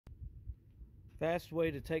Fast way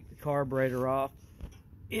to take the carburetor off,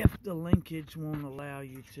 if the linkage won't allow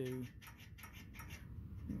you to.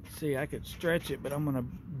 See, I could stretch it, but I'm going to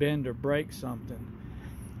bend or break something.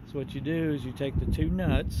 So what you do is you take the two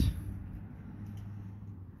nuts,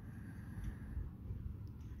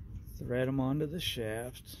 thread them onto the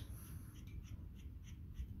shaft,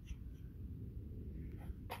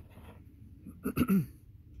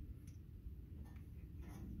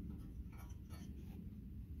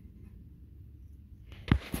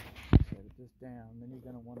 set this down. Then you're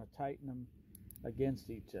going to want to tighten them against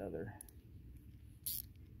each other.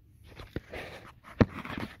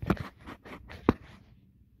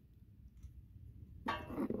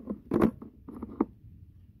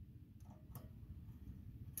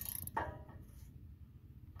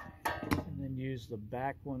 And then use the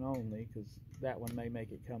back one only, because that one may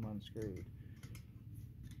make it come unscrewed.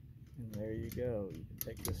 And there you go. You can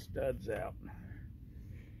take the studs out.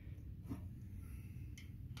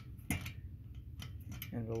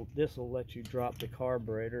 And this will let you drop the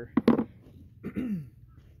carburetor and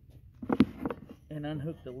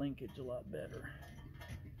unhook the linkage a lot better.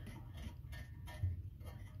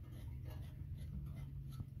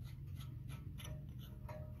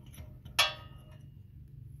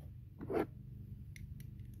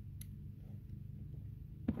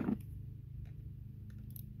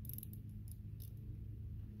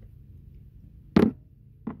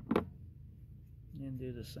 And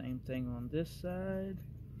do the same thing on this side.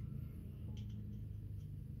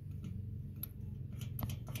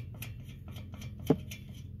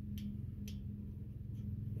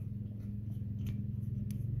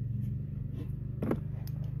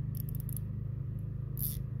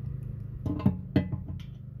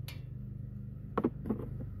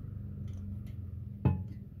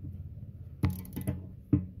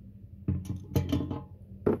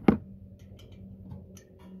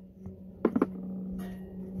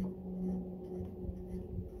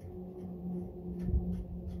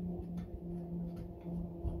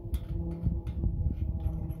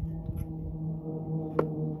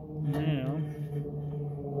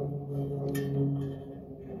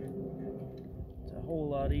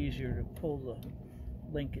 Easier to pull the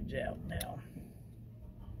linkage out now.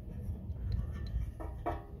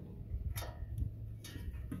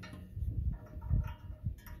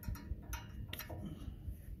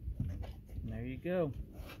 And there you go.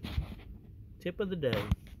 Tip of the day.